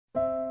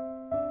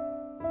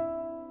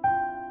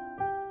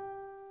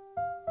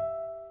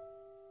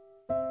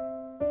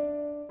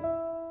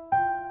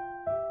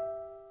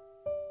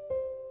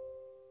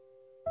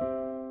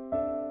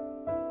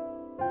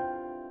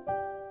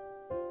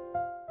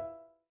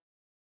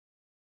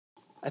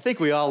I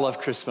think we all love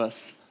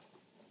Christmas.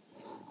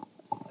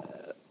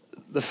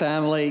 The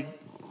family,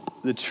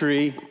 the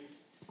tree,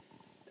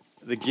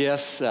 the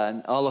gifts,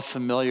 and all the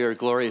familiar,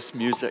 glorious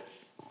music.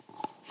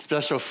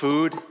 Special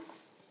food,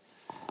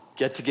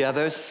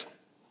 get-togethers,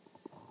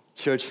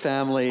 church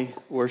family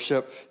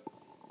worship,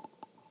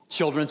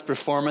 children's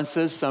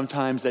performances,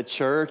 sometimes at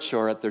church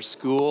or at their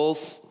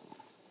schools,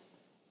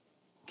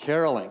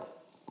 caroling,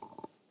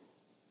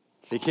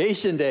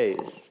 vacation days,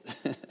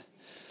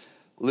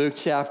 Luke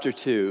chapter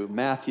 2,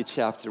 Matthew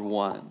chapter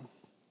 1.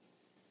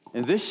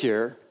 And this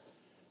year,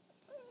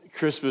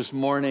 Christmas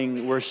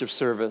morning worship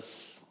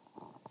service.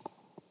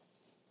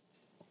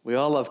 We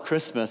all love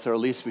Christmas, or at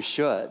least we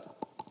should.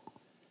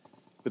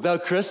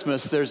 Without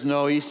Christmas, there's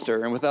no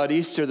Easter. And without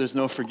Easter, there's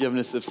no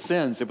forgiveness of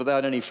sins. And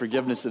without any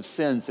forgiveness of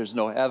sins, there's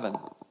no heaven.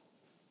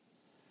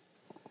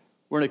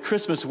 We're in a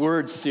Christmas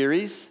words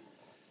series.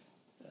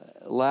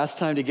 Last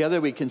time together,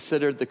 we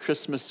considered the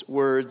Christmas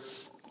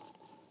words,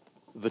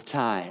 the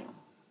time.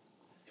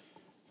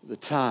 The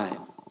time.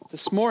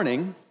 This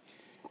morning,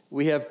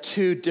 we have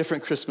two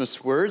different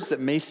Christmas words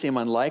that may seem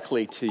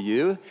unlikely to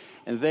you,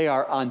 and they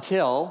are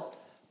until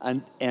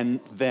and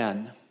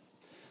then.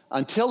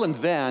 Until and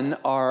then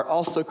are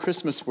also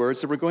Christmas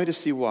words, and we're going to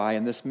see why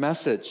in this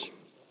message.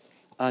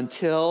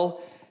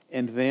 Until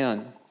and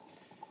then.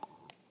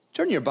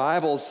 Turn your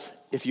Bibles,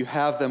 if you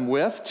have them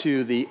with,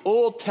 to the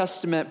Old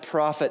Testament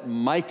prophet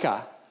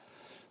Micah.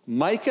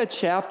 Micah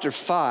chapter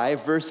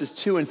 5, verses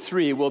 2 and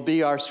 3 will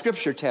be our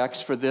scripture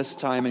text for this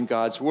time in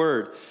God's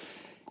Word.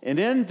 And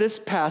in this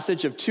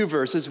passage of two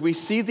verses, we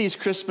see these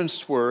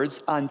Christmas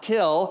words,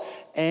 until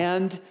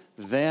and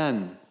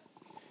then.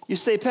 You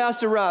say,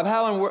 Pastor Rob,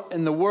 how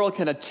in the world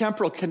can a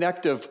temporal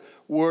connective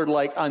word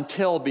like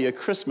until be a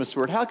Christmas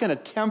word? How can a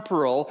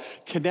temporal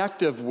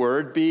connective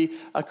word be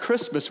a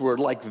Christmas word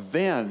like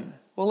then?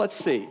 Well, let's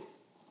see.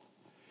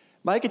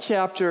 Micah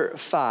chapter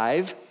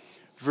 5,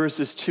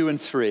 verses 2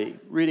 and 3,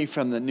 reading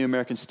from the New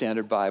American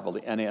Standard Bible, the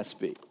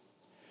NASB.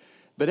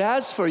 But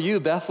as for you,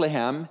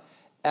 Bethlehem,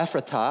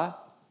 Ephrathah,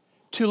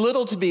 too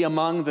little to be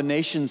among the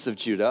nations of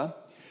Judah,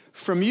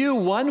 from you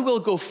one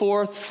will go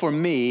forth for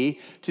me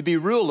to be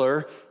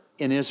ruler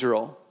in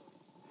Israel.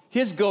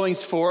 His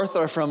goings forth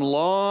are from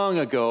long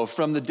ago,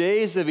 from the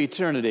days of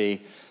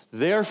eternity.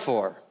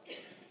 Therefore,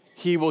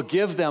 he will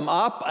give them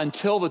up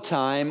until the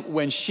time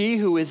when she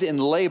who is in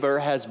labor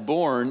has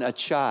borne a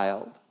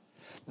child.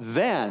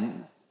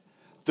 Then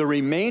the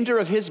remainder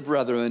of his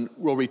brethren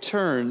will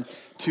return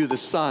to the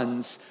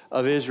sons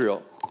of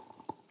Israel.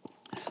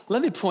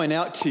 Let me point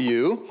out to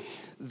you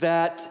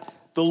that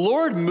the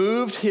Lord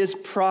moved his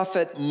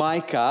prophet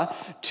Micah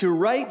to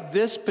write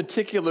this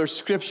particular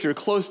scripture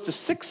close to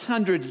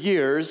 600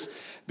 years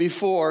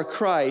before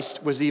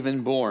Christ was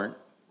even born.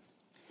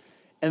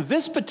 And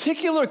this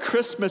particular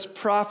Christmas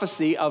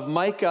prophecy of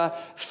Micah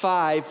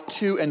 5,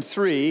 2, and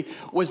 3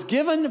 was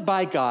given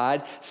by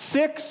God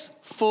 6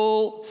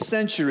 full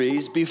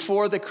centuries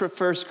before the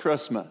first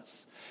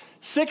Christmas.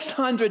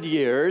 600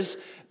 years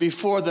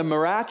before the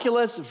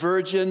miraculous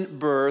virgin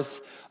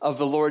birth of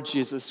the Lord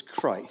Jesus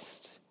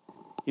Christ.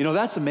 You know,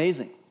 that's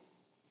amazing.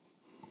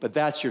 But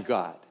that's your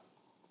God.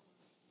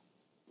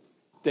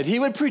 That he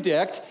would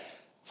predict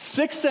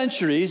 6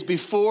 centuries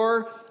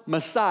before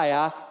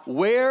Messiah,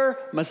 where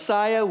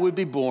Messiah would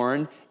be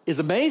born, is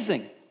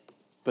amazing.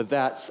 But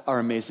that's our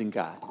amazing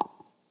God.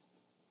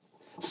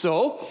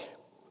 So,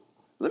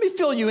 let me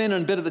fill you in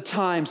on a bit of the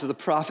times of the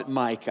prophet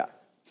Micah.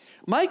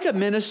 Micah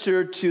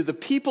ministered to the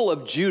people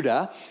of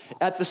Judah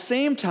at the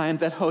same time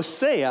that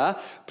Hosea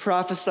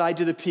prophesied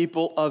to the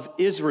people of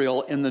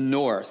Israel in the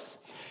north.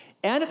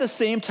 And at the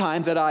same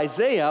time that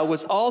Isaiah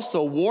was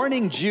also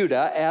warning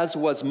Judah, as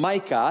was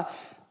Micah.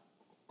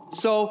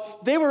 So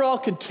they were all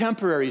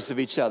contemporaries of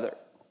each other.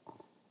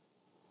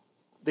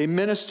 They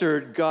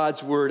ministered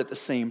God's word at the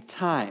same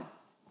time.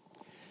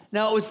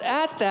 Now, it was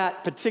at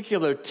that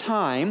particular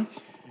time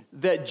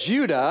that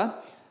Judah,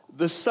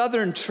 the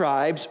southern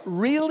tribes,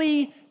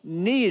 really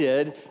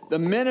needed the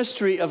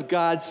ministry of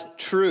God's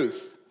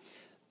truth.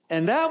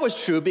 And that was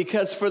true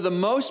because for the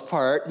most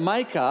part,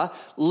 Micah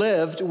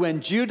lived when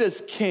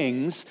Judah's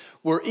kings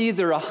were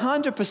either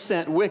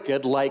 100%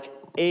 wicked, like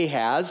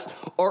Ahaz,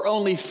 or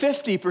only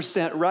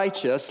 50%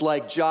 righteous,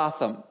 like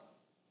Jotham.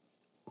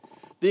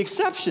 The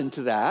exception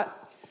to that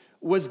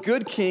was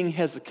good King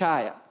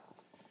Hezekiah,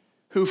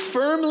 who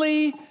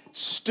firmly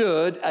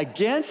stood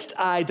against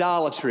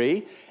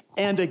idolatry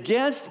and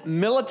against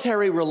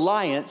military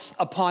reliance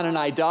upon an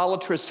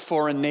idolatrous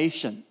foreign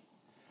nation.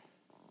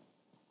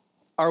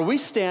 Are we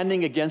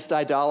standing against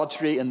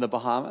idolatry in the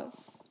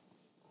Bahamas?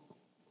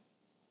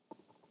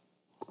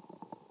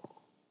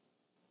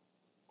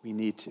 We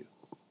need to.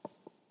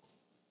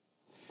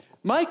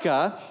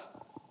 Micah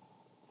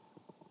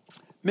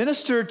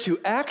ministered to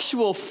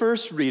actual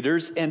first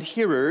readers and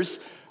hearers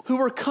who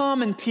were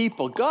common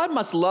people. God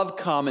must love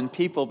common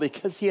people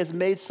because he has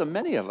made so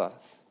many of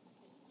us.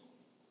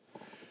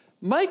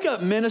 Micah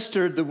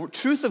ministered the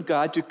truth of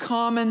God to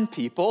common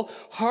people,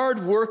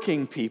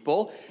 hardworking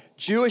people,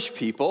 Jewish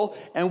people,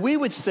 and we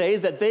would say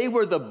that they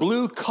were the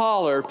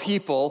blue-collar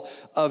people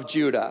of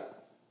Judah.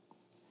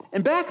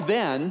 And back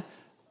then,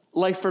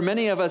 like for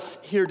many of us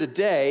here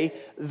today,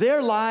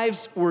 their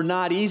lives were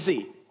not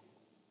easy.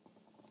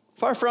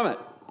 Far from it.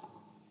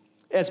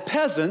 As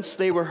peasants,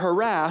 they were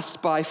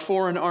harassed by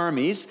foreign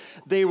armies,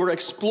 they were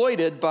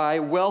exploited by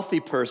wealthy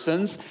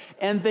persons,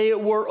 and they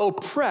were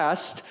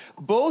oppressed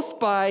both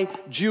by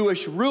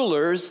Jewish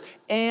rulers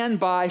and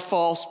by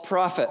false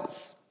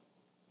prophets.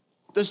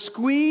 The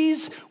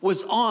squeeze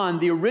was on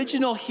the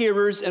original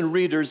hearers and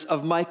readers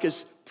of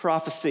Micah's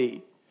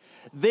prophecy.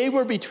 They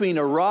were between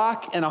a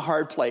rock and a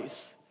hard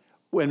place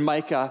when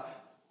Micah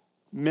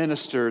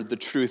ministered the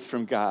truth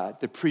from God,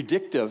 the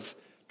predictive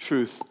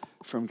truth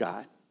from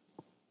God.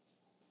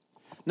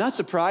 Not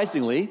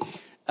surprisingly,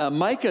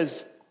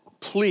 Micah's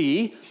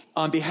plea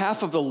on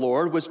behalf of the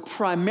Lord was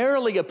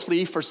primarily a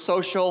plea for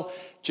social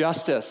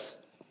justice,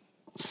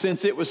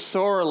 since it was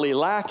sorely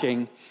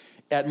lacking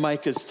at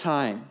Micah's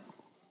time.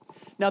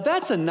 Now,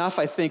 that's enough,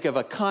 I think, of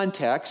a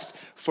context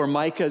for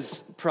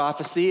Micah's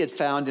prophecy. It's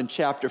found in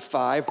chapter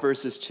 5,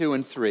 verses 2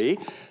 and 3.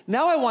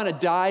 Now I want to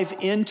dive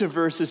into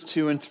verses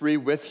 2 and 3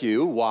 with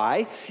you.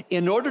 Why?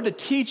 In order to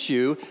teach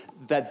you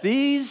that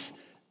these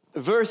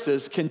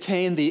verses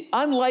contain the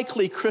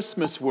unlikely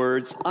Christmas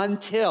words,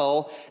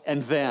 until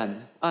and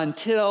then.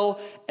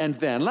 Until and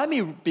then. Let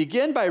me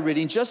begin by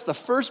reading just the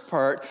first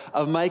part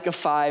of Micah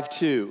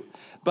 5:2.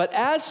 But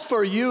as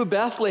for you,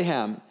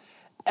 Bethlehem,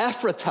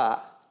 Ephratah,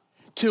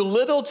 too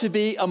little to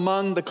be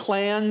among the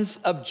clans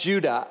of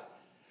Judah,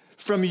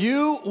 from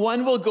you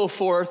one will go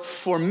forth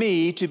for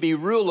me to be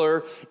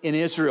ruler in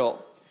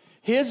Israel.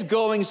 His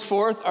goings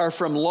forth are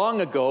from long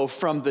ago,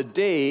 from the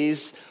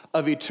days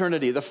of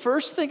eternity. The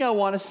first thing I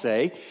want to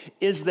say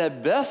is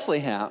that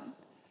Bethlehem,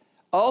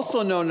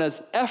 also known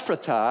as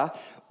Ephratah,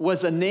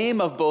 was a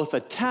name of both a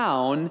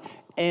town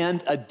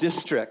and a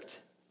district.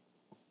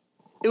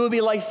 It would be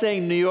like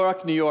saying New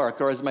York, New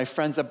York, or as my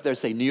friends up there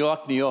say, New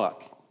York, New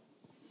York.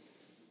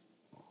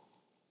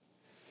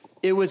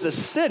 It was a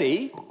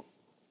city,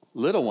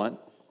 little one,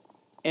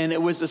 and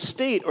it was a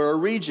state or a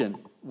region,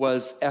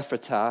 was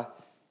Ephratah,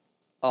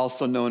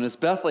 also known as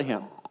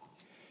Bethlehem.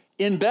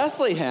 In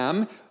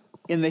Bethlehem,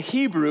 in the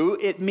Hebrew,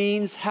 it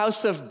means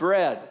house of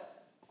bread,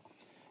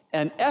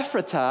 and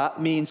Ephratah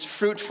means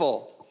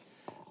fruitful.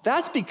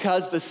 That's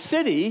because the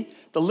city,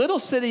 the little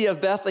city of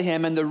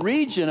Bethlehem and the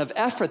region of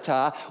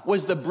Ephratah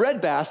was the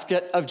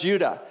breadbasket of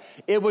Judah.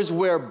 It was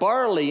where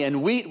barley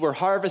and wheat were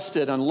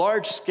harvested on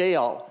large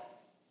scale.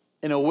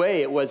 In a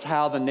way, it was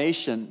how the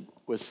nation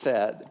was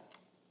fed.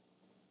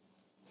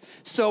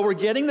 So we're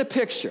getting the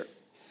picture.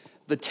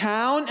 The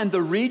town and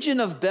the region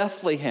of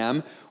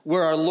Bethlehem,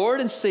 where our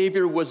Lord and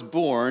Savior was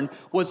born,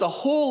 was a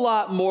whole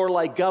lot more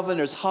like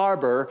Governor's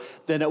Harbor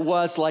than it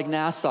was like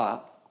Nassau.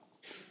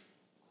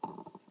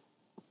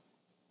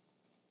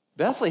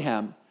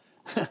 Bethlehem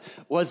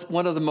was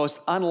one of the most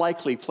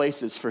unlikely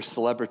places for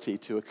celebrity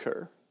to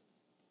occur.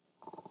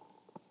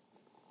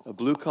 A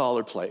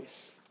blue-collar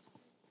place.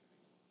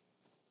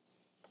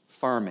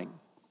 Farming.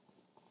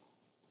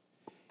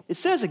 It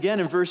says again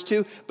in verse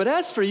 2, but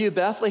as for you,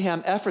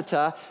 Bethlehem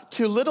Ephratah,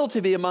 too little to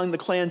be among the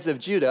clans of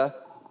Judah,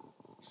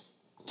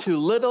 too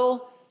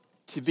little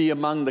to be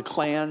among the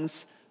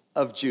clans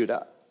of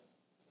Judah.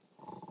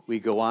 We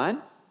go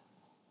on.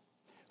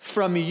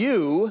 From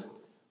you,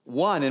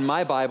 one, in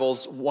my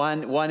Bibles,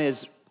 one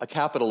is a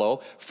capital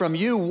O. From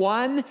you,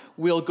 one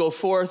will go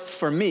forth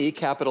for me,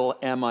 capital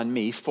M on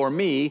me, for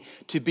me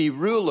to be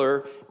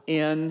ruler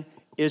in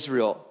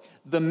Israel.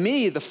 The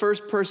me, the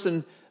first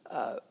person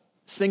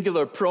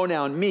singular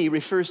pronoun me,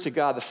 refers to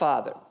God the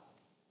Father.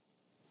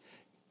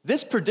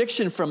 This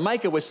prediction from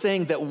Micah was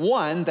saying that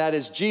one, that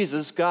is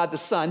Jesus, God the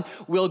Son,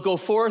 will go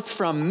forth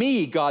from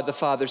me, God the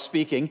Father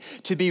speaking,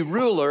 to be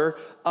ruler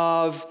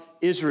of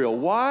Israel.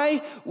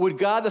 Why would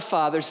God the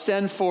Father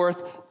send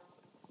forth,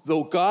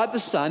 though God the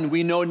Son,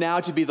 we know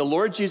now to be the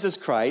Lord Jesus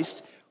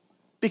Christ,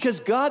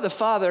 because God the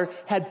Father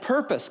had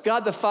purpose.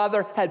 God the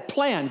Father had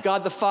plan.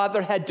 God the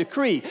Father had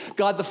decree.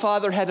 God the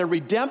Father had a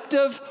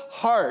redemptive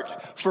heart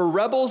for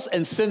rebels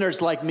and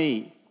sinners like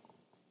me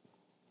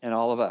and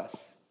all of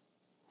us.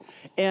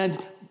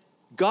 And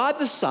God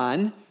the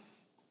Son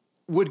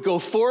would go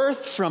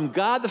forth from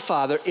God the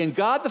Father, in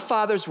God the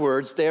Father's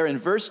words there in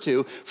verse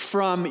 2,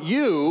 from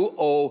you,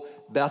 O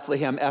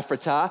Bethlehem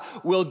Ephratah,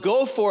 will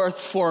go forth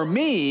for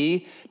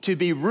me to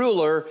be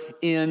ruler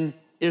in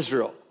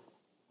Israel.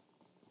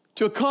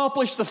 To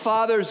accomplish the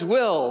Father's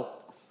will,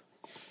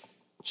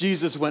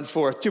 Jesus went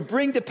forth. To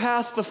bring to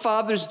pass the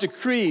Father's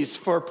decrees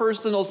for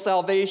personal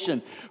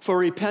salvation for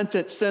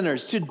repentant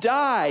sinners. To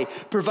die,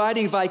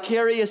 providing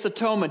vicarious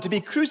atonement. To be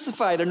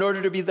crucified in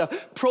order to be the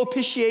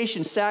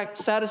propitiation,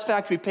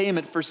 satisfactory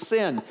payment for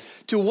sin.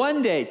 To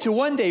one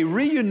day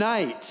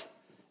reunite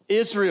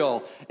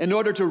Israel in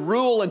order to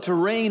rule and to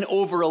reign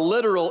over a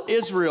literal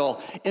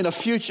Israel in a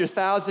future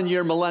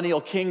 1,000-year millennial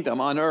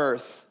kingdom on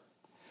earth.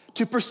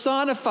 To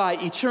personify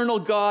eternal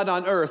God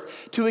on earth,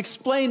 to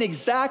explain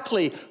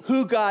exactly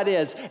who God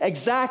is,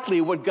 exactly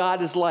what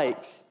God is like.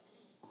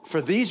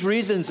 For these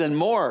reasons and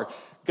more,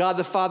 God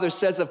the Father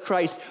says of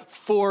Christ,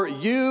 for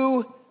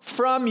you,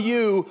 from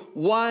you,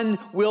 one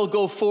will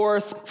go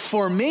forth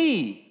for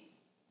me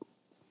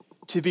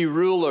to be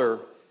ruler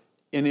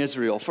in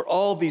Israel. For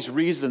all these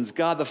reasons,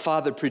 God the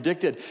Father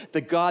predicted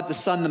that God the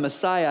Son, the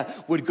Messiah,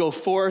 would go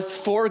forth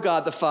for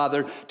God the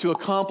Father to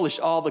accomplish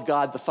all the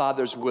God the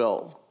Father's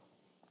will.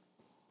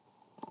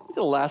 Look at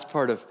the last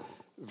part of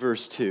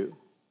verse 2.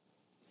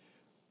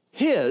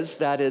 His,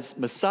 that is,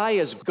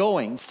 Messiah's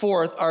going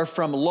forth are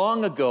from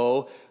long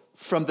ago,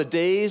 from the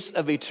days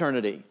of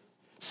eternity.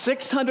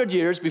 600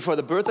 years before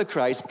the birth of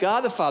Christ,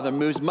 God the Father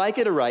moves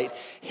Micah to write,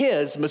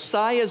 his,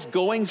 Messiah's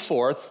going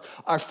forth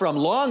are from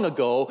long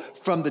ago,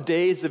 from the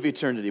days of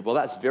eternity. Well,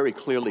 that's very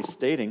clearly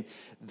stating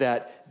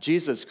that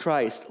Jesus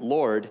Christ,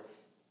 Lord,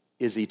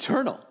 is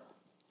eternal.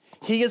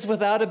 He is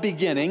without a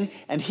beginning,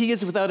 and he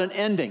is without an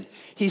ending.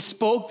 He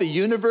spoke the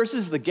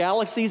universes, the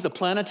galaxies, the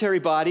planetary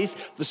bodies,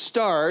 the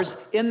stars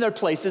in their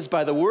places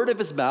by the word of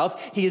his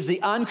mouth. He is the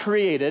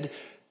uncreated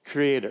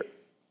creator.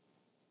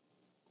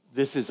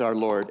 This is our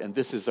Lord, and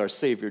this is our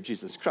Savior,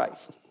 Jesus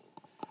Christ.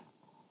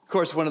 Of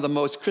course, one of the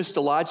most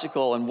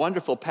Christological and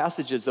wonderful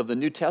passages of the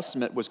New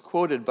Testament was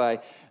quoted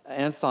by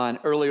Anthon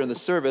earlier in the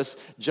service,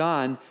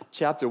 John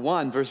chapter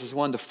 1, verses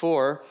 1 to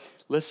 4.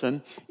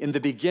 Listen, in the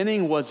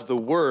beginning was the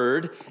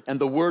Word, and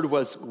the Word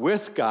was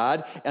with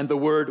God, and the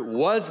Word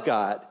was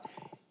God.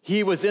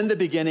 He was in the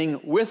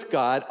beginning with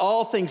God.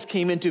 All things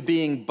came into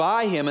being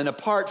by him, and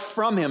apart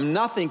from him,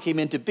 nothing came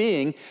into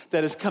being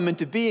that has come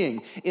into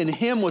being. In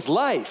him was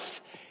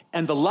life,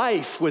 and the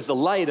life was the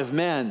light of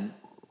men.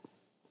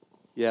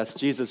 Yes,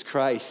 Jesus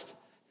Christ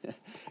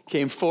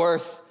came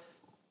forth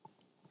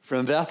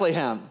from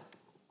Bethlehem,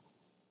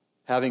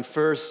 having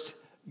first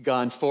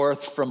gone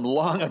forth from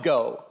long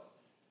ago,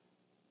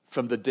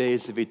 from the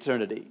days of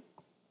eternity,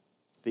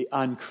 the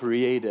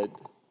uncreated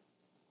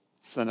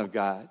Son of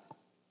God,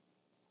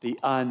 the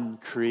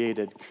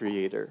uncreated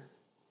Creator.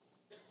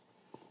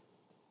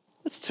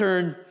 Let's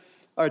turn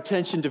our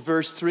attention to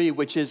verse 3,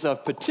 which is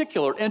of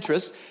particular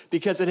interest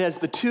because it has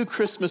the two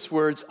Christmas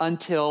words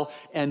until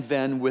and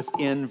then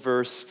within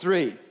verse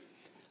 3.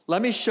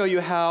 Let me show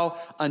you how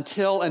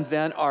until and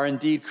then are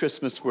indeed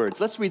Christmas words.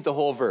 Let's read the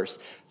whole verse.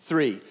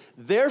 3,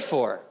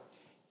 therefore,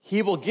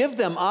 he will give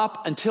them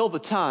up until the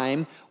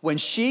time when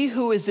she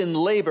who is in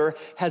labor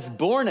has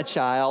borne a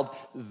child.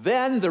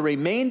 Then the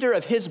remainder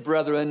of his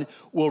brethren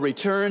will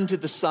return to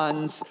the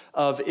sons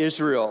of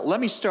Israel. Let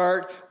me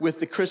start with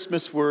the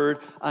Christmas word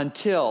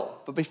until.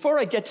 But before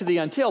I get to the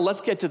until,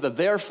 let's get to the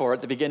therefore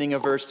at the beginning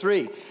of verse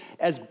 3.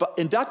 As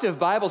inductive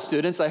Bible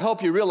students, I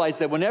hope you realize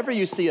that whenever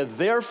you see a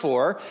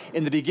therefore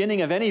in the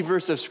beginning of any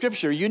verse of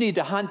Scripture, you need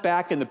to hunt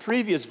back in the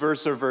previous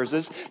verse or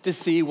verses to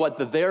see what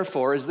the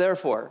therefore is there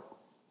for.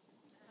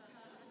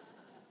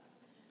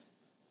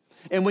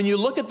 And when you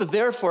look at the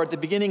therefore at the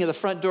beginning of the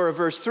front door of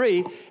verse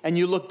 3, and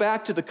you look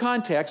back to the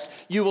context,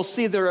 you will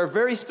see there are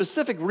very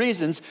specific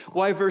reasons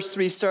why verse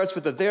 3 starts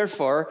with the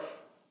therefore,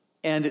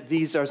 and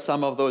these are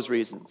some of those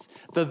reasons.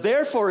 The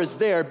therefore is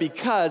there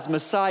because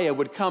Messiah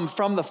would come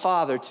from the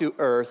Father to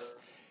earth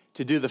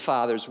to do the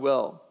Father's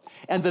will.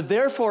 And the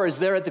therefore is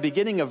there at the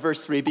beginning of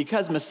verse 3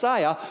 because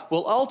Messiah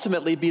will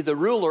ultimately be the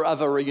ruler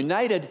of a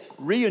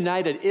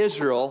reunited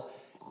Israel,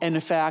 and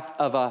in fact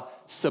of a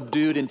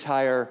subdued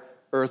entire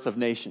earth of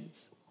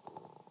nations.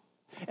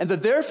 And the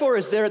therefore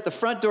is there at the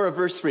front door of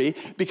verse 3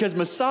 because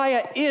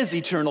Messiah is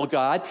eternal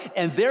God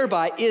and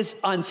thereby is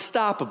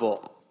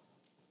unstoppable.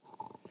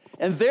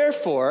 And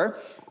therefore,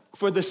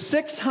 for the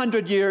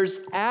 600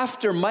 years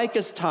after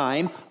Micah's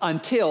time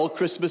until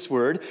Christmas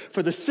word,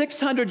 for the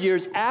 600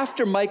 years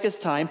after Micah's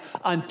time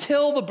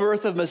until the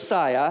birth of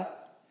Messiah,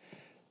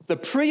 the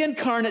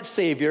pre-incarnate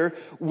Savior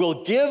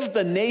will give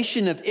the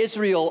nation of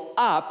Israel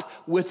up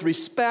with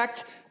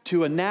respect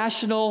to a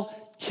national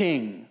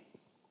king.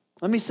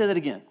 Let me say that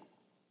again.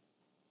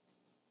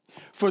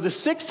 For the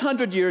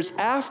 600 years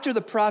after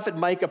the prophet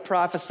Micah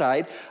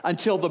prophesied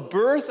until the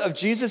birth of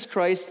Jesus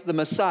Christ, the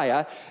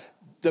Messiah,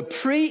 the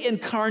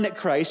pre-incarnate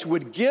Christ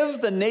would give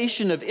the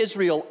nation of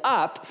Israel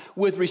up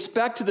with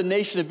respect to the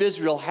nation of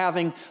Israel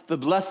having the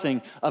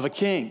blessing of a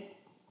king.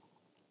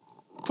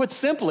 Put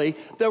simply,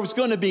 there was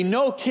going to be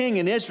no king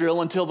in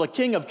Israel until the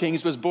King of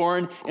Kings was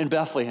born in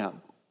Bethlehem.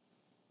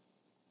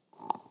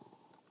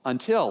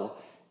 Until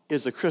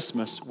is a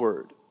Christmas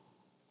word.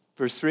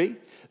 Verse 3,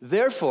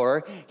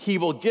 therefore, he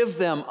will give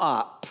them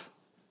up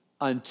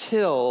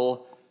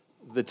until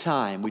the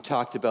time. We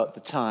talked about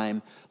the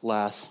time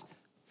last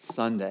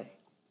Sunday.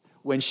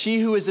 When she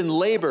who is in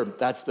labor,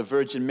 that's the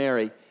Virgin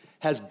Mary,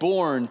 has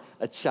borne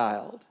a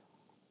child.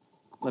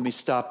 Let me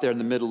stop there in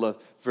the middle of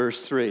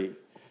verse 3.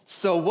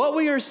 So what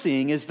we are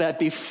seeing is that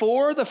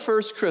before the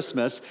first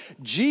Christmas,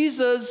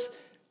 Jesus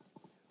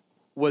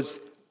was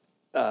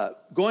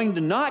going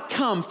to not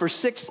come for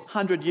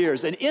 600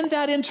 years. And in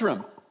that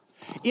interim,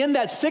 in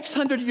that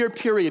 600-year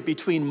period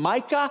between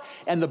Micah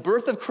and the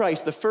birth of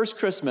Christ, the first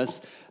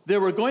Christmas,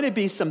 there were going to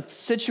be some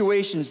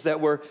situations that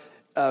were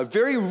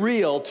very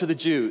real to the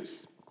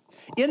Jews.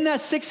 In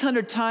that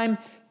 600 time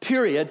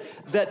period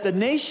that the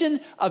nation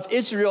of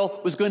Israel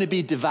was going to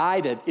be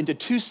divided into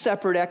two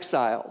separate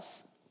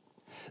exiles.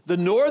 The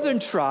northern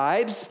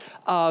tribes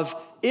of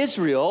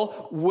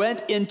Israel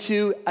went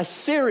into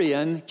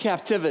Assyrian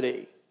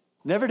captivity,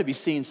 never to be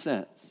seen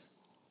since.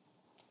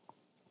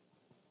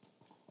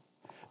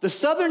 The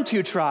southern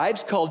two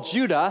tribes, called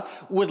Judah,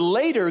 would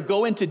later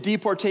go into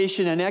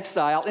deportation and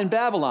exile in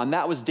Babylon.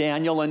 That was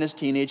Daniel and his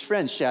teenage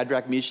friends,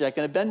 Shadrach, Meshach,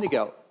 and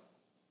Abednego.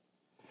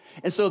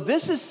 And so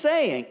this is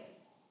saying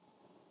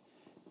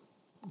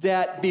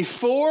that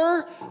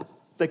before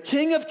the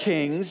King of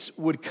Kings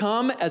would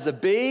come as a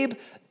babe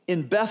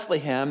in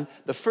Bethlehem,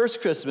 the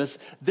first Christmas,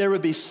 there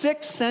would be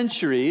 6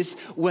 centuries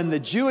when the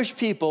Jewish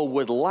people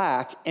would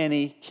lack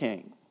any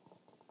king.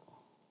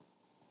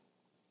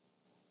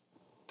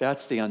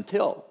 That's the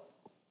until.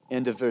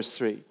 End of verse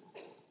 3.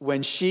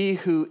 When she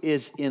who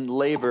is in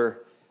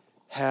labor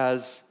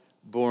has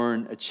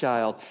born a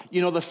child.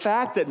 You know, the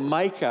fact that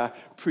Micah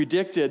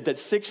predicted that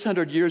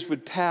 600 years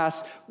would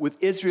pass with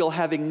Israel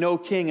having no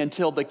king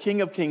until the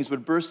King of Kings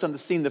would burst on the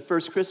scene the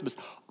first Christmas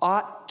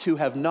ought to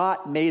have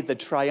not made the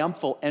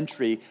triumphal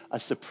entry a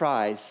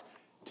surprise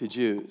to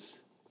Jews.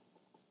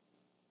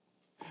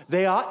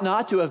 They ought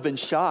not to have been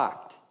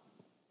shocked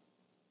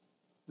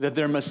that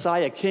their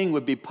Messiah King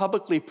would be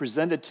publicly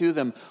presented to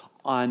them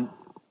on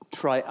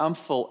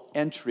triumphal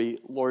entry,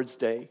 Lord's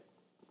Day.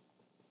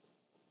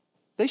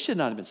 They should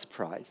not have been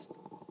surprised.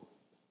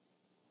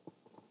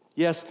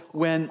 Yes,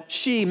 when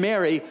she,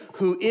 Mary,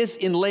 who is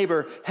in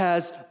labor,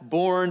 has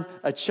born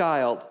a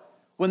child.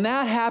 When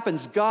that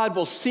happens, God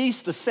will cease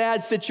the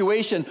sad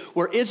situation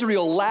where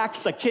Israel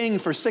lacks a king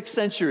for 6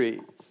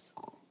 centuries.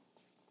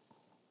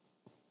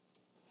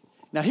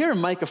 Now here in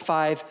Micah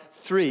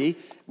 5:3,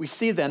 we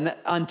see then that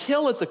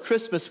until is a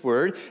Christmas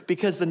word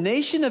because the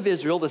nation of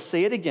Israel, to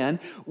say it again,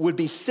 would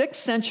be 6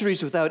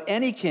 centuries without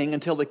any king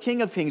until the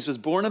King of Kings was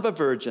born of a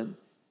virgin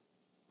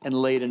and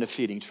laid in a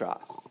feeding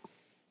trough.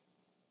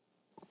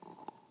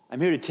 I'm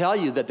here to tell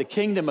you that the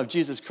kingdom of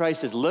Jesus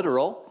Christ is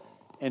literal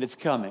and it's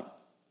coming.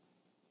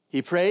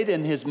 He prayed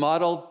in his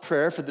model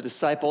prayer for the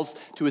disciples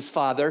to his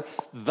Father,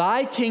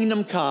 "Thy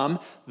kingdom come,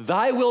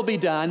 thy will be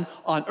done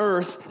on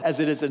earth as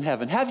it is in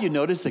heaven." Have you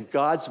noticed that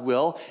God's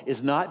will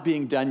is not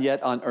being done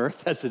yet on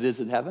earth as it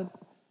is in heaven?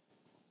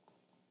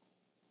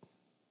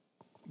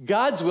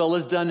 God's will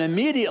is done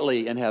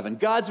immediately in heaven.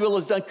 God's will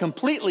is done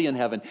completely in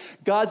heaven.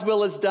 God's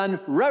will is done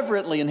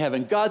reverently in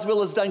heaven. God's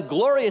will is done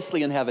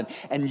gloriously in heaven.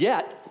 And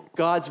yet,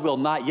 God's will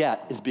not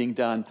yet is being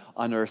done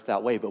on earth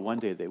that way, but one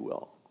day they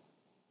will.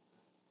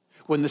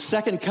 When the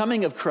second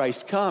coming of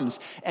Christ comes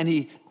and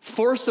he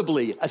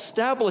forcibly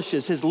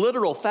establishes his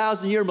literal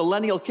 1,000-year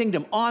millennial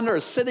kingdom on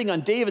earth, sitting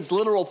on David's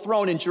literal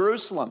throne in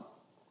Jerusalem,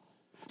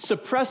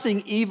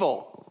 suppressing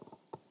evil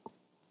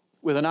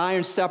with an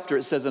iron scepter,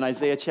 it says in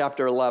Isaiah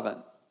chapter 11.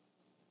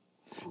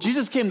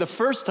 Jesus came the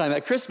first time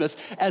at Christmas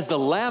as the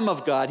Lamb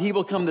of God. He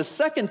will come the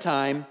second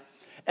time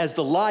as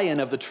the Lion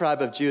of the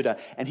tribe of Judah,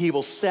 and he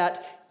will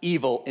set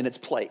evil in its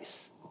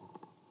place.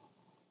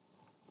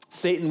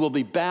 Satan will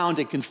be bound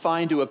and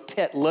confined to a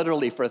pit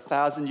literally for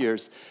 1,000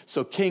 years.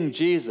 So King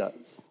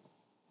Jesus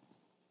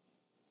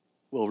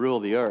will rule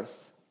the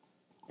earth,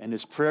 and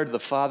his prayer to the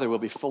Father will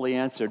be fully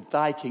answered.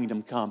 "Thy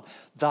kingdom come,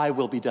 thy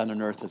will be done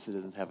on earth as it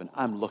is in heaven."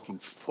 I'm looking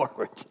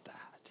forward to that.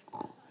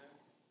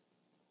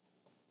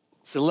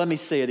 So let me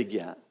say it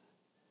again.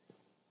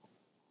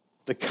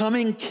 The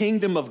coming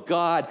kingdom of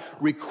God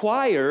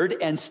required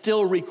and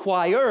still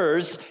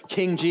requires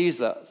King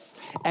Jesus.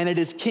 And it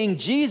is King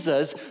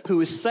Jesus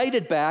who is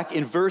cited back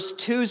in verse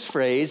 2's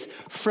phrase,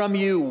 "From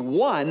you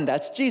one,"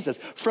 that's Jesus,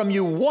 "from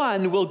you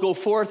one will go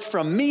forth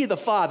from me, the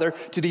Father,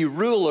 to be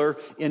ruler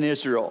in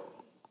Israel."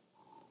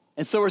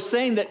 And so we're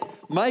saying that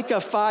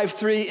Micah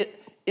 5:3,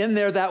 in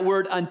there, that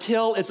word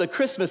 "until" is a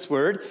Christmas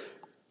word,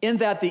 in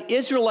that the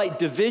Israelite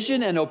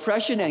division and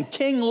oppression and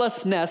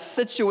kinglessness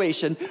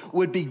situation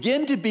would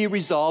begin to be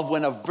resolved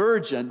when a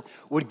virgin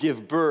would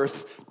give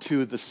birth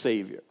to the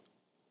Savior.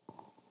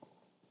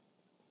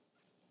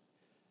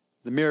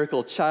 The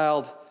miracle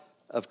child,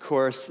 of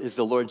course, is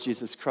the Lord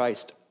Jesus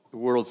Christ, the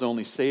world's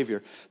only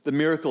Savior. The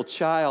miracle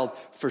child,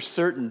 for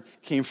certain,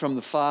 came from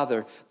the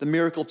Father. The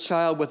miracle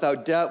child,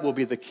 without doubt, will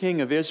be the King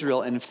of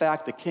Israel, and in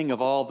fact, the King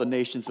of all the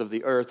nations of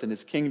the earth in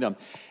his kingdom.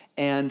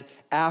 And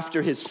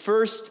after his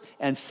first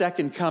and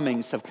second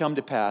comings have come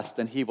to pass,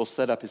 then he will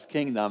set up his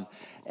kingdom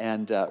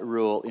and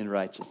rule in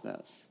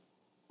righteousness.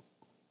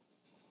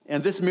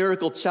 And this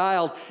miracle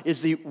child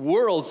is the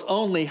world's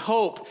only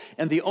hope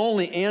and the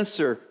only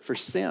answer for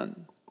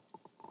sin.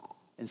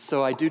 And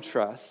so I do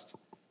trust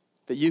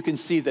that you can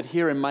see that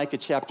here in Micah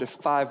chapter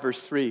 5,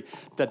 verse 3,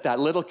 that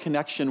little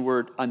connection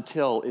word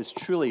 "until" is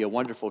truly a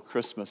wonderful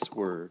Christmas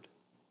word.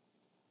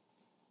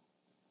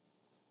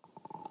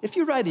 If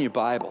you write in your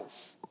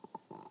Bibles,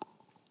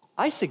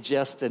 I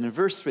suggest that in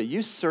verse 3,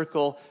 you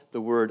circle the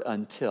word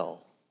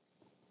 "until"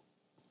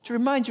 to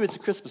remind you it's a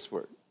Christmas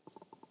word.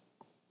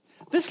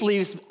 This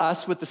leaves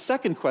us with the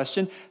second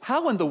question: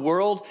 how in the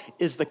world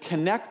is the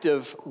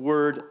connective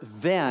word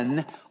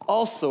 "then"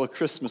 also a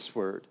Christmas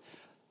word?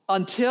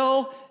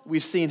 Until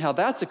we've seen how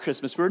that's a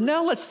Christmas word,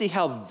 now let's see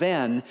how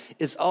then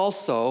is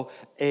also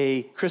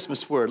a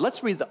Christmas word.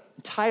 Let's read the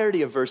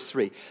entirety of verse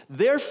 3.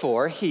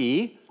 Therefore,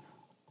 he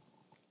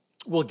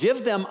will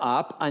give them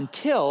up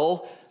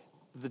until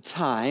the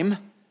time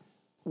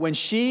when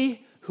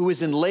she who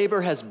is in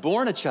labor has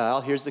borne a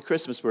child. Here's the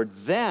Christmas word.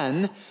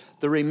 Then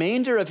the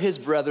remainder of his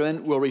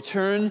brethren will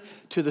return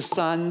to the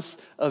sons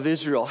of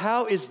Israel.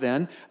 How is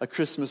then a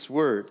Christmas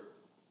word?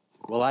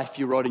 Well, if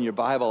you wrote in your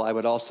Bible, I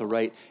would also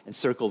write and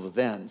circle the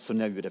then. So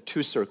now you would have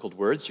two circled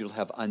words. You'll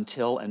have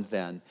until and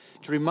then,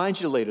 to remind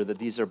you later that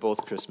these are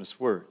both Christmas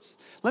words.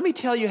 Let me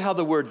tell you how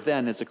the word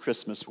then is a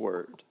Christmas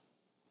word.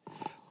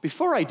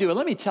 Before I do it,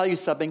 let me tell you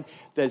something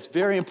that's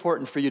very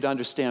important for you to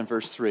understand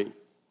verse 3.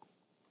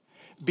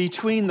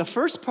 Between the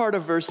first part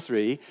of verse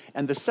 3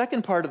 and the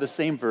second part of the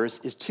same verse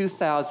is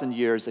 2,000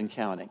 years and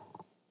counting.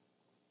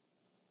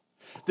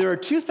 There are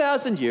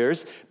 2,000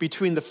 years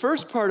between the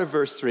first part of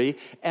verse 3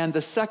 and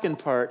the second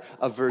part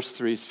of verse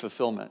 3's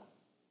fulfillment.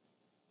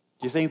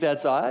 Do you think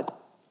that's odd?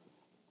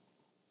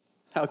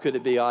 How could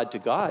it be odd to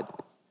God?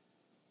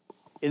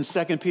 In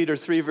 2 Peter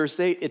 3, verse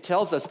 8, it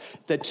tells us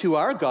that to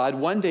our God,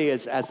 one day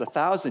is as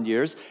 1,000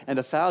 years, and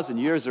 1,000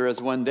 years are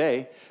as one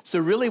day. So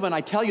really, when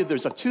I tell you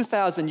there's a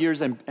 2,000 years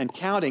and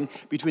counting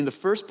between the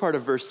first part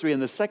of verse 3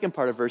 and the second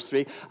part of verse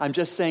 3, I'm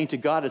just saying to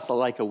God it's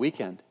like a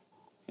weekend.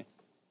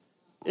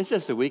 It's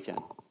just a weekend.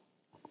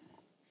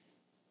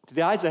 To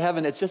the eyes of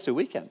heaven, it's just a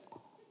weekend.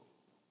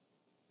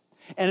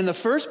 And in the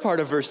first part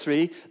of verse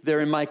 3,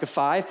 there in Micah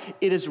 5,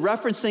 it is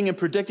referencing and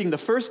predicting the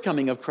first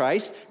coming of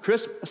Christ,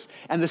 Christmas.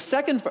 And the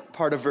second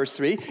part of verse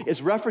 3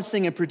 is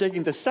referencing and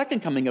predicting the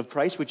second coming of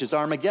Christ, which is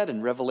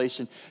Armageddon,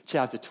 Revelation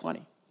chapter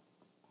 20,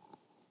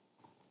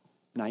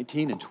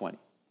 19 and 20.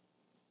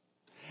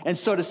 And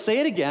so to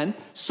say it again,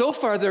 so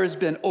far there has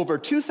been over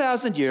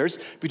 2,000 years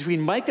between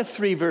Micah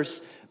 3,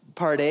 verse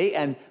part A,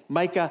 and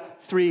Micah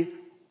 3,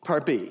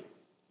 part B.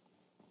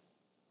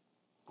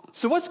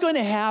 So what's going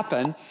to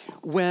happen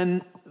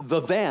when the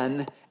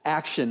then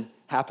action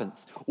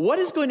happens? What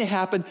is going to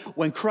happen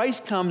when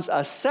Christ comes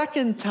a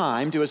second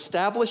time to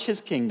establish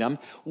his kingdom?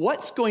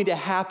 What's going to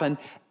happen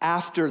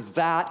after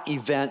that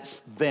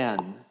event's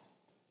then?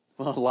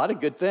 Well, a lot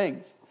of good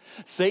things.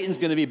 Satan's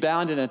going to be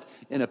bound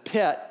in a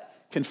pit,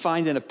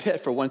 confined in a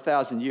pit for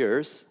 1,000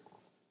 years.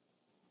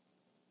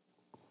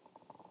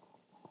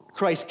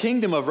 Christ's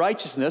kingdom of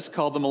righteousness,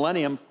 called the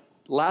millennium,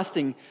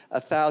 lasting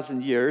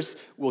 1,000 years,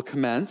 will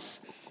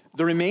commence.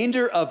 The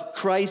remainder of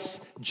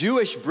Christ's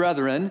Jewish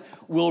brethren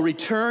will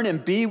return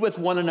and be with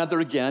one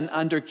another again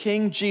under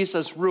King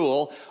Jesus'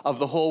 rule of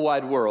the whole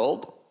wide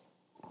world.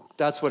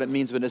 That's what it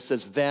means when it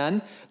says,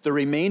 then the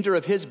remainder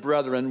of his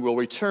brethren will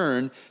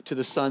return to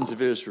the sons of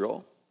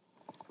Israel.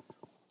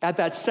 At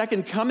that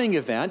second coming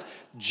event,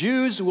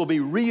 Jews will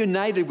be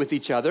reunited with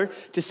each other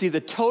to see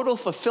the total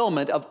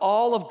fulfillment of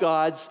all of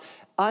God's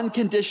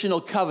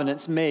unconditional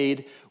covenants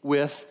made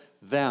with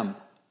them.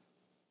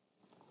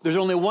 There's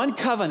only one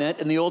covenant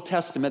in the Old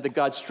Testament that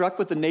God struck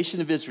with the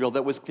nation of Israel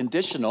that was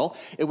conditional.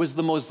 It was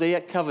the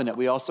Mosaic covenant.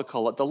 We also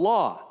call it the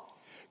law.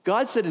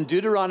 God said in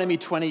Deuteronomy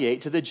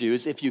 28 to the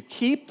Jews, if you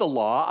keep the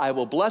law, I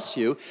will bless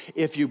you.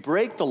 If you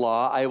break the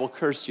law, I will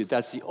curse you.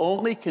 That's the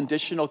only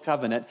conditional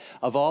covenant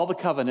of all the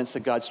covenants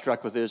that God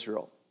struck with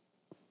Israel.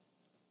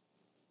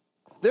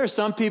 There are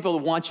some people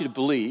who want you to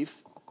believe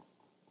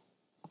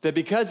that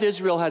because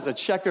Israel has a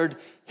checkered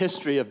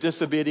history of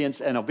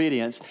disobedience and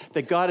obedience,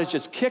 that God has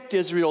just kicked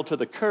Israel to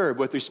the curb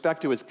with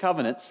respect to his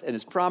covenants and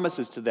his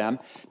promises to them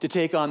to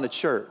take on the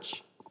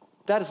church.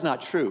 That is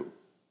not true.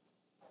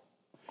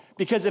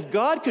 Because if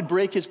God could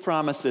break his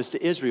promises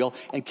to Israel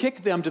and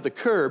kick them to the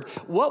curb,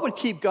 what would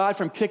keep God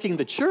from kicking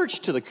the church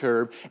to the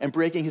curb and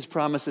breaking his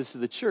promises to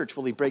the church?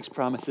 Well, he breaks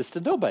promises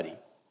to nobody.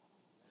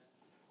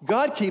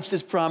 God keeps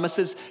his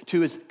promises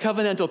to his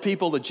covenantal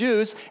people, the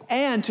Jews,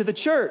 and to the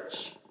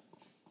church.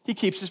 He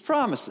keeps his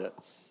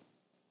promises.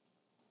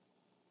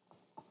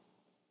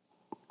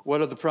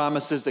 What are the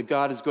promises that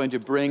God is going to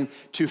bring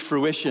to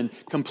fruition,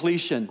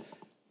 completion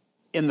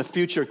in the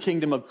future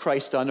kingdom of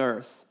Christ on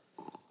earth?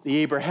 The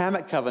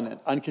Abrahamic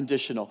covenant,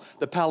 unconditional.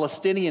 The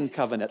Palestinian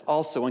covenant,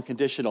 also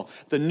unconditional.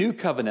 The new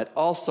covenant,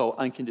 also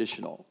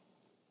unconditional.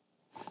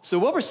 So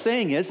what we're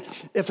saying is,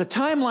 if the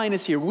timeline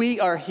is here,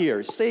 we are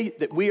here. Say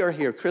that we are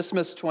here,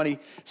 Christmas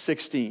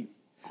 2016.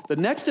 The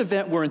next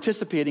event we're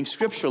anticipating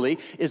scripturally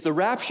is the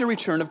rapture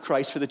return of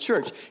Christ for the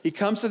church. He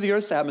comes to the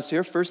earth's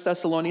atmosphere, 1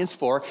 Thessalonians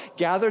 4,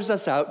 gathers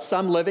us out,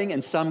 some living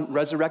and some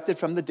resurrected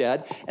from the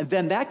dead, and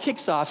then that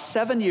kicks off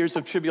 7 years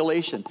of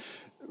tribulation.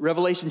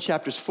 Revelation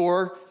chapters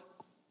 4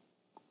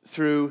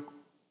 through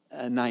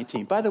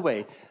 19. By the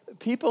way,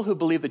 people who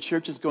believe the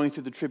church is going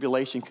through the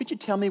tribulation, could you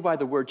tell me why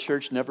the word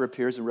church never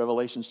appears in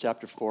Revelation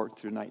chapter 4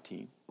 through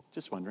 19?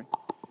 Just wondering.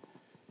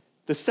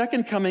 The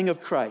second coming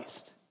of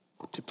Christ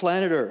to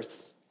planet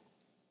Earth,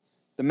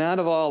 the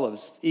Mount of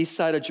Olives, east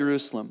side of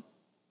Jerusalem,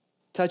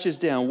 touches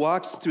down,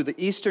 walks through the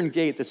eastern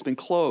gate that's been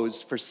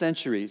closed for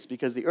centuries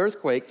because the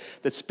earthquake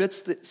that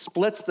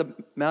splits the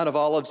Mount of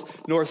Olives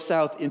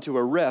north-south into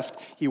a rift,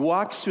 he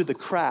walks through the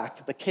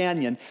crack, the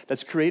canyon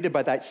that's created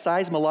by that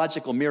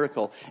seismological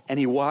miracle, and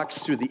he walks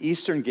through the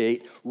eastern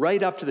gate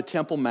right up to the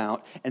Temple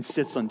Mount and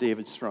sits on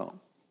David's throne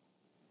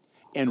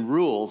and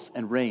rules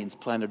and reigns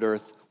planet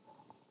Earth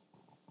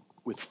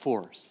with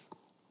force,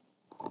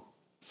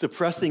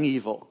 suppressing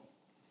evil.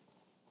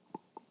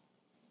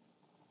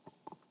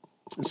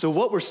 And so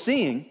what we're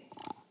seeing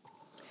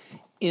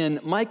in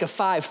Micah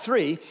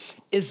 5:3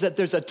 is that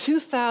there's a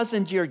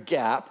 2,000-year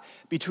gap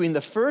between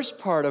the first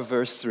part of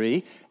verse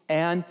 3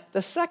 and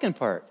the second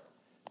part.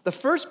 The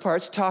first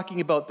part's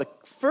talking about the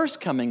first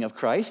coming of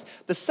Christ.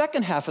 The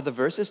second half of the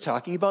verse is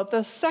talking about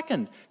the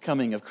second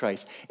coming of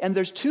Christ. And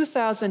there's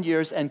 2,000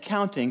 years and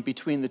counting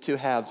between the two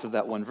halves of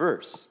that one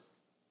verse.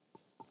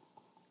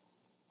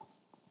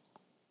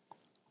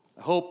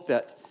 I hope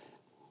that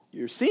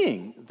you're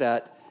seeing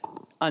that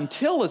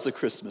until is a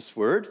Christmas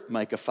word,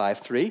 Micah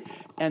 5:3,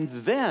 and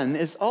then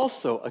is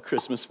also a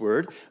Christmas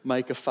word,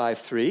 Micah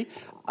 5:3.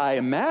 I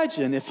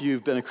imagine if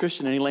you've been a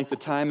Christian any length of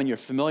time and you're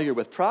familiar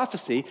with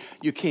prophecy,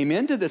 you came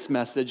into this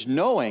message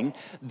knowing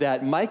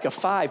that Micah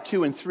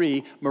 5:2 and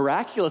 3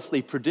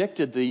 miraculously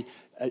predicted the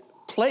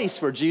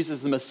place where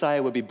Jesus the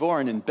Messiah would be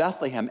born in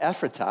Bethlehem,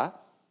 Ephratah.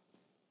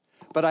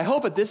 But I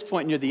hope at this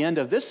point near the end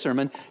of this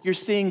sermon, you're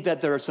seeing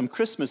that there are some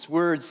Christmas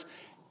words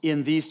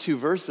in these two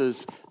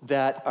verses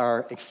that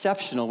are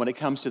exceptional when it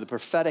comes to the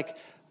prophetic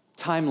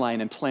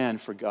timeline and plan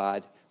for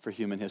God for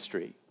human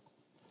history.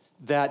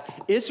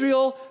 That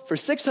Israel, for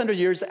 600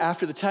 years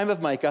after the time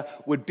of Micah,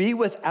 would be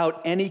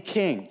without any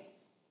king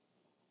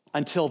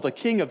until the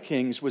King of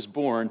Kings was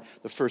born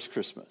the first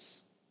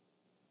Christmas.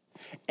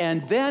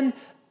 And then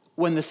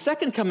when the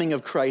second coming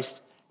of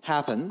Christ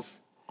happens,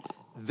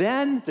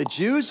 then the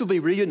Jews will be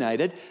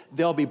reunited,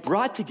 they'll be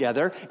brought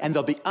together, and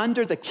they'll be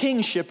under the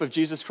kingship of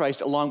Jesus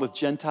Christ along with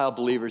Gentile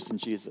believers in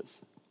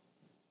Jesus.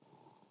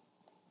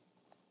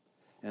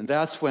 And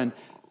that's when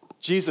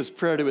Jesus'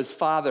 prayer to his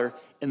Father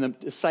in the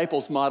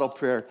disciples' model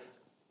prayer,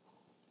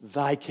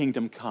 "Thy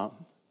kingdom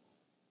come,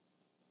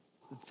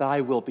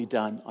 thy will be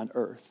done on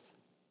earth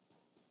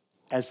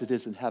as it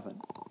is in heaven."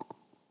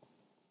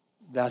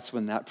 That's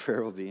when that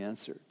prayer will be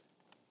answered.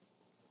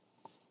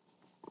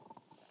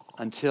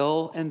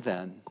 Until and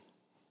then,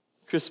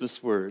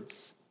 Christmas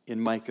words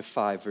in Micah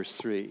 5, verse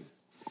 3.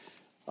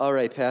 All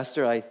right,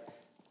 Pastor,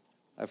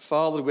 I've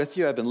followed with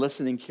you. I've been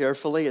listening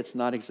carefully. It's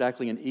not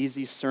exactly an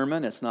easy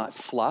sermon. It's not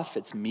fluff.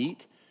 It's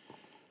meat.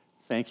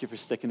 Thank you for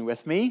sticking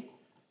with me.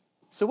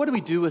 So what do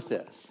we do with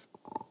this?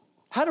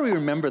 How do we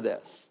remember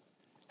this?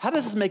 How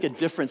does this make a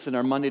difference in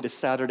our Monday to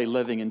Saturday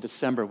living in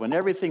December when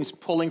everything's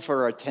pulling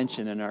for our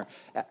attention and our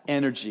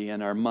energy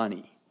and our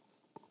money?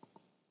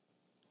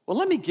 Well,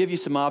 let me give you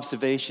some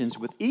observations,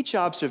 with each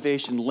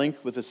observation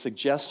linked with a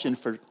suggestion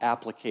for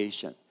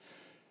application.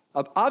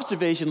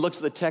 Observation looks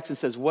at the text and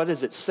says, what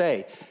does it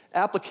say?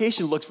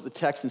 Application looks at the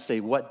text and says,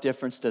 what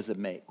difference does it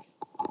make?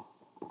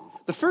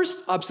 The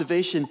first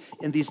observation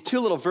in these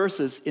two little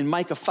verses in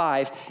Micah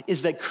 5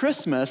 is that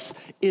Christmas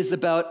is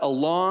about a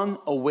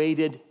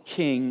long-awaited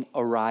king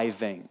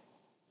arriving.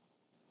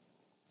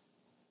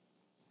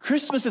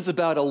 Christmas is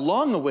about a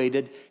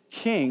long-awaited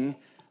king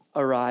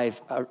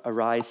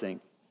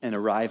arriving.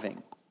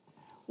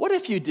 What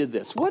if you did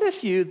this? What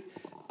if you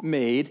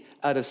made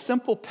out of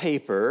simple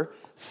paper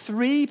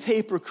 3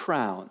 paper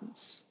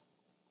crowns?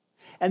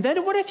 And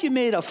then what if you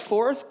made a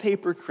 4th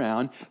paper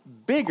crown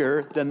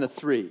bigger than the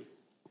 3?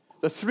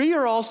 The 3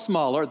 are all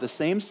smaller, the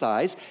same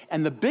size,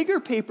 and the bigger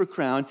paper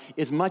crown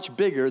is much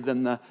bigger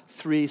than the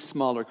 3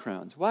 smaller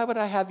crowns. Why would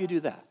I have you do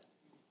that?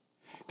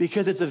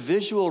 Because it's a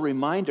visual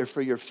reminder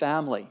for your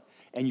family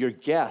and your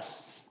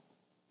guests.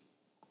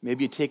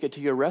 Maybe you take it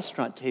to your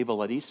restaurant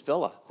table at East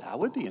Villa. That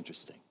would be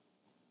interesting.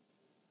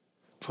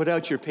 Put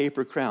out your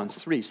paper crowns,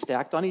 3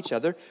 stacked on each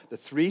other, the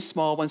 3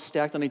 small ones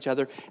stacked on each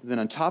other, and then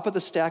on top of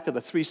the stack of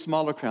the 3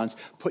 smaller crowns,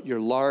 put your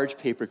large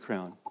paper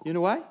crown. You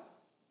know why?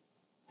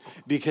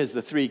 Because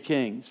the 3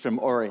 kings from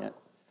Orient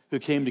who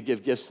came to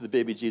give gifts to the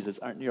baby Jesus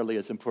aren't nearly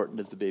as important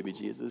as the baby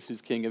Jesus,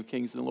 who's King of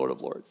Kings and Lord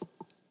of Lords.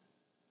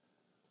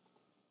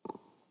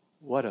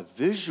 What a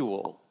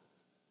visual.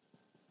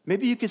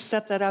 Maybe you could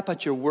set that up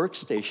at your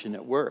workstation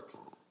at work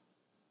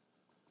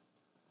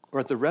or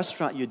at the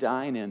restaurant you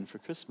dine in for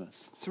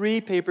Christmas. 3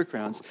 paper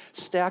crowns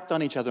stacked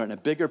on each other and a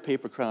bigger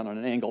paper crown on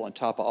an angle on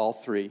top of all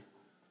 3.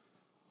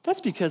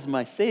 That's because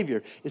my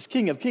Savior is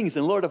King of Kings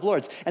and Lord of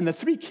Lords. And the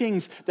 3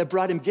 kings that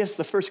brought him gifts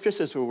the first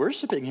Christmas were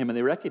worshiping him, and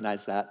they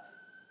recognized that.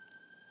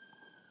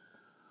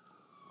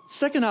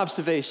 Second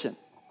observation.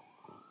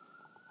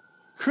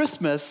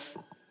 Christmas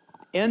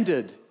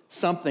ended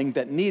something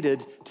that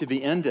needed to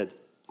be ended.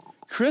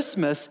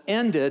 Christmas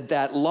ended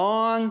that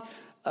long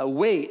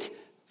wait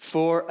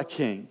for a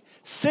king.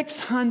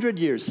 600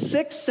 years,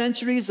 6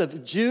 centuries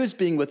of Jews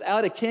being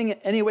without a king in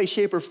any way,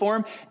 shape, or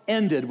form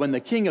ended when the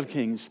King of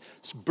Kings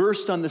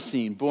burst on the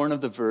scene, born of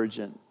the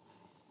Virgin.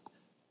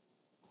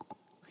 What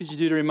could you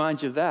do to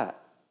remind you of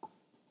that?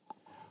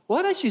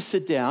 Why don't you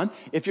sit down,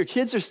 if your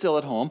kids are still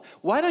at home,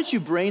 why don't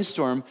you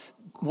brainstorm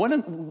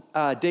one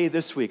day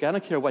this week, I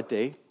don't care what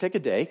day, pick a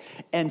day,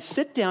 and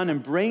sit down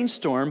and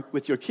brainstorm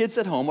with your kids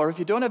at home, or if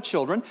you don't have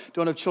children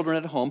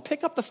at home,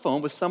 pick up the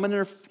phone with someone in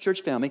your church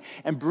family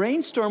and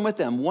brainstorm with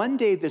them one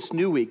day this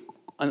new week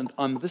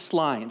on this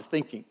line,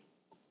 thinking,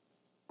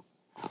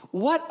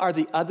 what are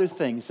the other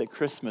things that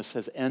Christmas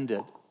has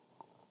ended?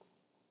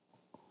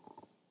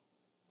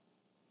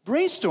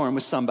 Brainstorm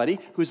with somebody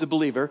who's a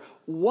believer.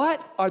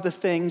 What are the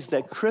things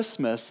that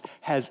Christmas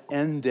has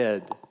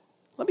ended?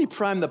 Let me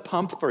prime the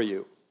pump for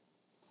you.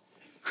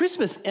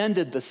 Christmas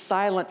ended the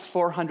silent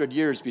 400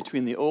 years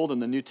between the Old and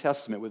the New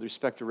Testament with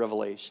respect to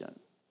Revelation.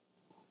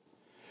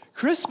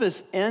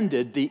 Christmas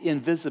ended the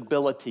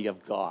invisibility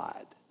of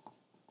God.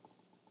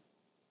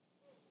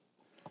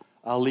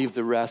 I'll leave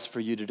the rest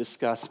for you to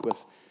discuss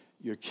with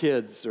your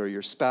kids or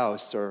your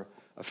spouse or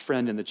a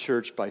friend in the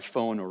church by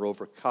phone or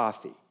over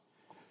coffee.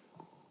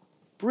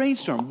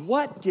 Brainstorm,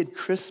 what did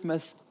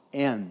Christmas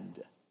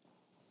end?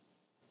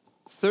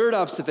 Third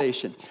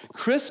observation,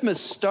 Christmas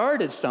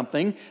started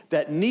something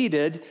that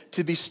needed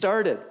to be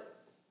started.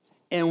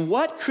 And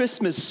what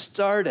Christmas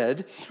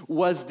started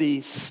was the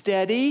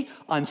steady,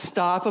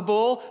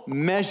 unstoppable,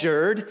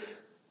 measured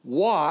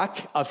walk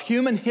of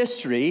human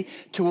history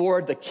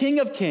toward the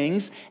King of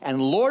Kings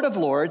and Lord of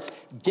Lords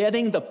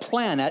getting the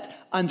planet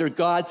under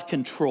God's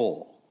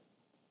control.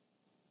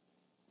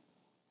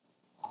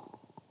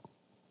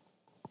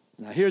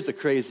 Now, here's a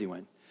crazy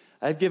one.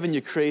 I've given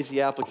you crazy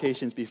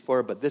applications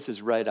before, but this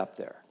is right up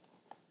there.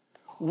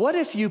 What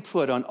if you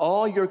put on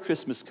all your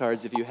Christmas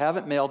cards, if you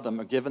haven't mailed them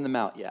or given them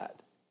out yet,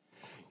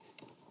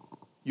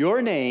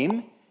 your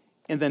name,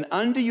 and then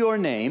under your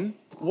name,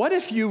 what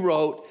if you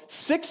wrote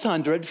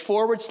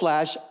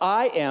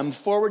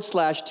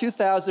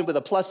 600/IM/2000 with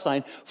a plus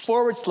sign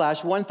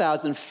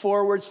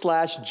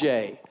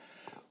 /1000/J?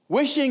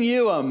 Wishing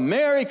you a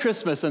Merry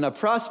Christmas and a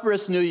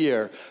prosperous New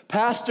Year.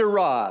 Pastor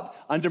Rob,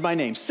 under my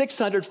name,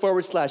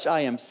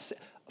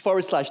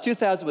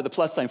 600/IM/2000 with a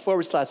plus sign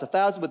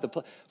 /1000 with the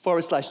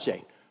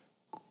 /J.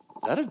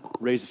 That'd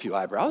raise a few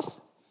eyebrows.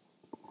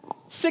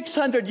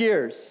 600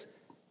 years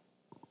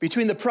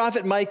between the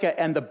prophet Micah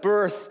and the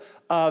birth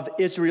of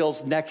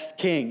Israel's next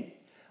king.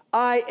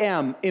 I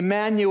am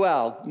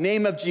Emmanuel,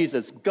 name of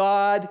Jesus,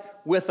 God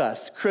with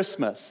us,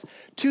 Christmas.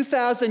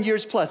 2,000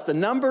 years plus, the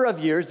number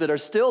of years that are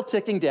still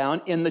ticking down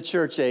in the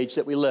church age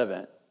that we live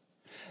in.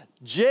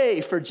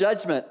 J for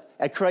judgment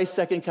at Christ's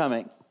second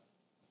coming.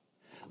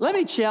 Let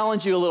me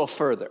challenge you a little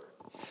further.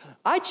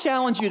 I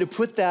challenge you to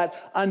put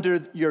that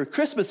under your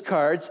Christmas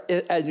cards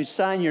as you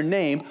sign your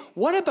name.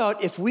 What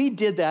about if we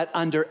did that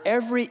under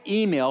every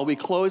email we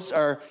closed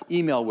our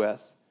email with?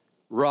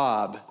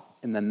 Rob,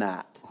 and then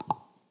that.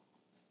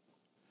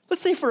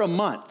 Let's say for a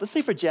month. Let's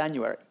say for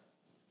January.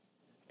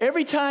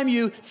 Every time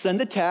you send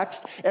a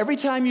text, every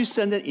time you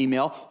send an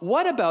email,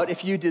 what about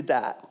if you did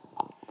that?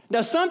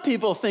 Now, some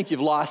people think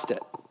you've lost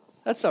it.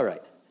 That's all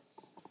right.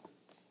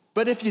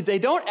 But if they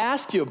don't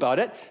ask you about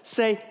it,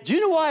 say, do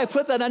you know why I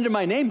put that under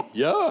my name?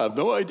 Yeah, I have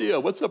no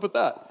idea. What's up with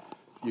that?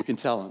 You can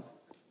tell them.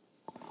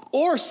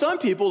 Or some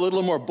people, a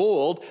little more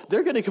bold,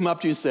 they're going to come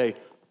up to you and say,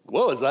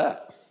 what was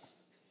that?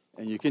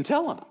 And you can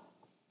tell them.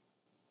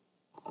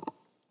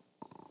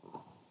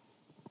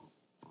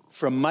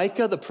 From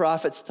Micah the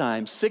prophet's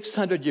time,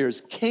 600 years,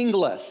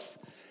 kingless.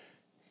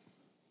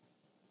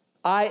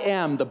 I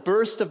am the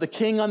burst of the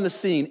king on the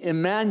scene,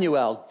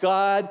 Emmanuel,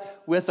 God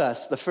with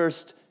us, the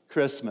first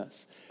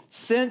Christmas.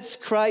 Since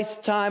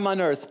Christ's time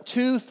on earth,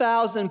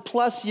 2,000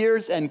 plus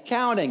years and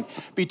counting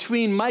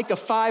between Micah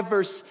 5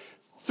 verse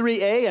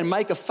 3a and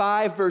Micah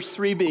 5 verse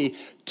 3b.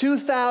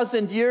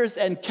 2,000 years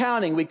and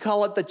counting. We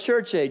call it the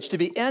church age, to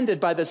be ended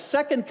by the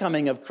second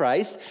coming of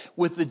Christ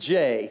with the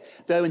J.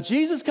 That when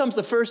Jesus comes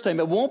the first time,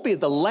 it won't be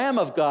the Lamb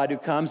of God who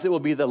comes. It will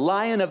be the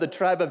Lion of the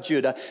tribe of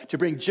Judah to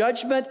bring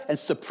judgment and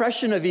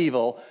suppression of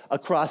evil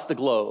across the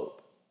globe.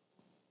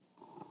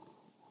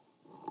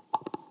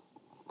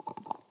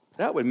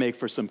 That would make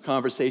for some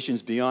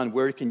conversations beyond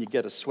where can you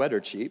get a sweater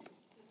cheap?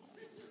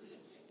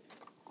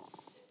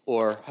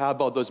 Or how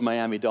about those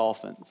Miami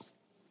Dolphins?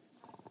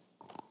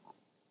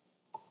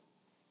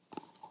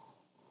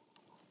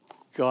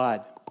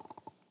 God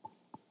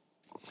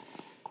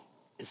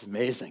is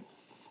amazing.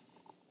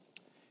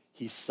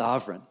 He's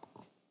sovereign.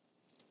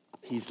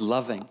 He's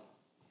loving.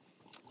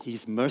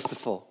 He's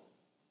merciful.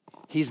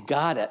 He's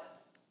got it.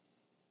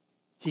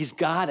 He's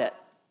got it.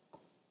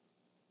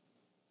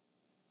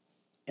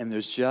 And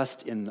there's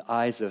just, in the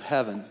eyes of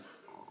heaven,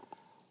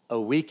 a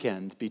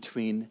weekend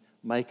between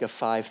Micah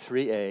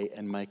 5:3a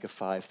and Micah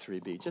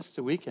 5:3b. Just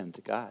a weekend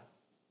to God.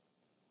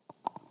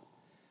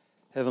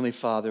 Heavenly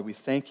Father, we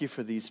thank you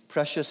for these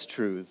precious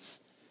truths.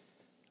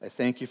 I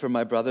thank you for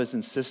my brothers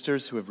and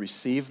sisters who have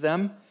received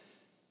them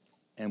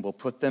and will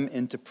put them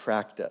into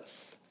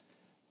practice.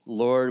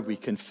 Lord, we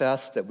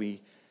confess that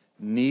we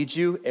need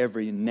you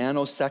every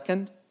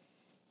nanosecond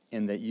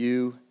and that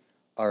you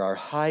are our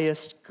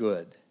highest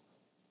good,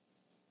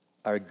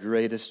 our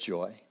greatest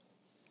joy.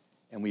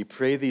 And we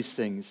pray these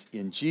things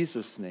in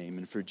Jesus' name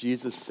and for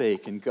Jesus'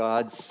 sake. And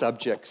God's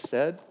subjects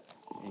said,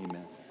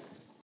 amen.